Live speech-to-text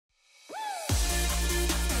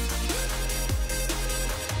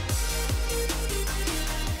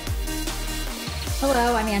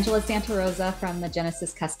Hello, I'm Angela Santa Rosa from the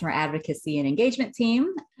Genesys Customer Advocacy and Engagement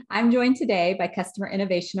Team. I'm joined today by Customer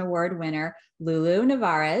Innovation Award winner Lourdes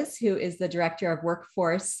Nevarez, who is the Director of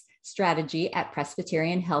Workforce Strategy at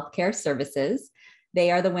Presbyterian Healthcare Services.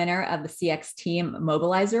 They are the winner of the CX Team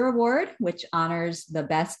Mobilizer Award, which honors the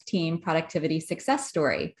best team productivity success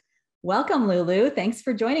story. Welcome, Lourdes. Thanks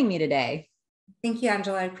for joining me today. Thank you,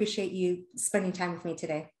 Angela. I appreciate you spending time with me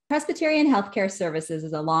today. Presbyterian Healthcare Services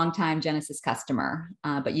is a longtime Genesys customer,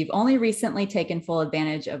 but you've only recently taken full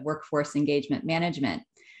advantage of workforce engagement management.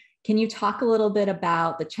 Can you talk a little bit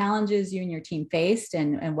about the challenges you and your team faced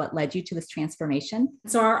and what led you to this transformation?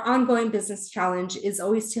 So our ongoing business challenge is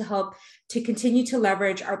always to help to continue to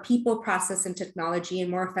leverage our people, process, and technology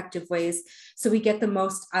in more effective ways so we get the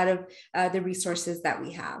most out of the resources that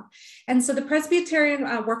we have. And so the Presbyterian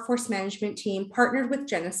Workforce Management team partnered with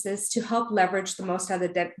Genesys to help leverage the most out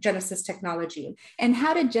of the Genesys technology. And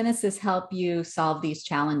how did Genesys help you solve these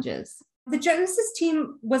challenges? The Genesys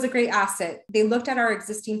team was a great asset. They looked at our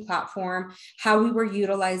existing platform, how we were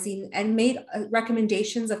utilizing, and made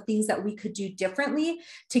recommendations of things that we could do differently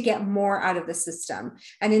to get more out of the system.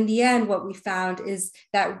 And in the end, what we found is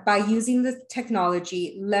that by using the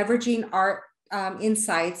technology, leveraging our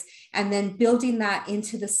insights, and then building that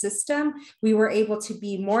into the system, we were able to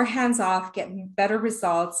be more hands-off, get better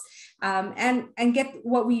results, and get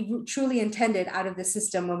what we truly intended out of the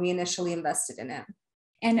system when we initially invested in it.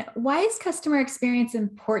 And why is customer experience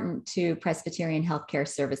important to Presbyterian Healthcare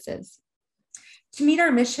Services? To meet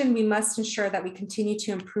our mission, we must ensure that we continue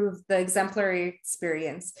to improve the exemplary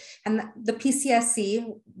experience. And the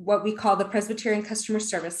PCSC, what we call the Presbyterian Customer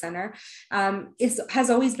Service Center, has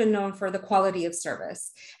always been known for the quality of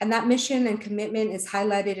service. And that mission and commitment is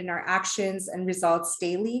highlighted in our actions and results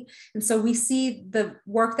daily. And so we see the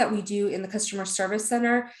work that we do in the Customer Service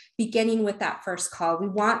Center beginning with that first call. We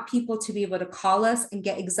want people to be able to call us and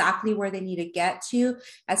get exactly where they need to get to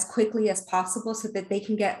as quickly as possible so that they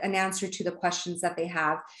can get an answer to the questions that they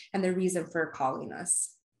have and the reason for calling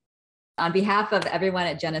us. On behalf of everyone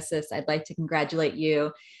at Genesys, I'd like to congratulate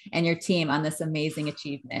you and your team on this amazing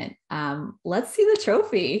achievement. Let's see the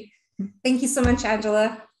trophy. Thank you so much,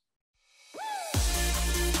 Angela.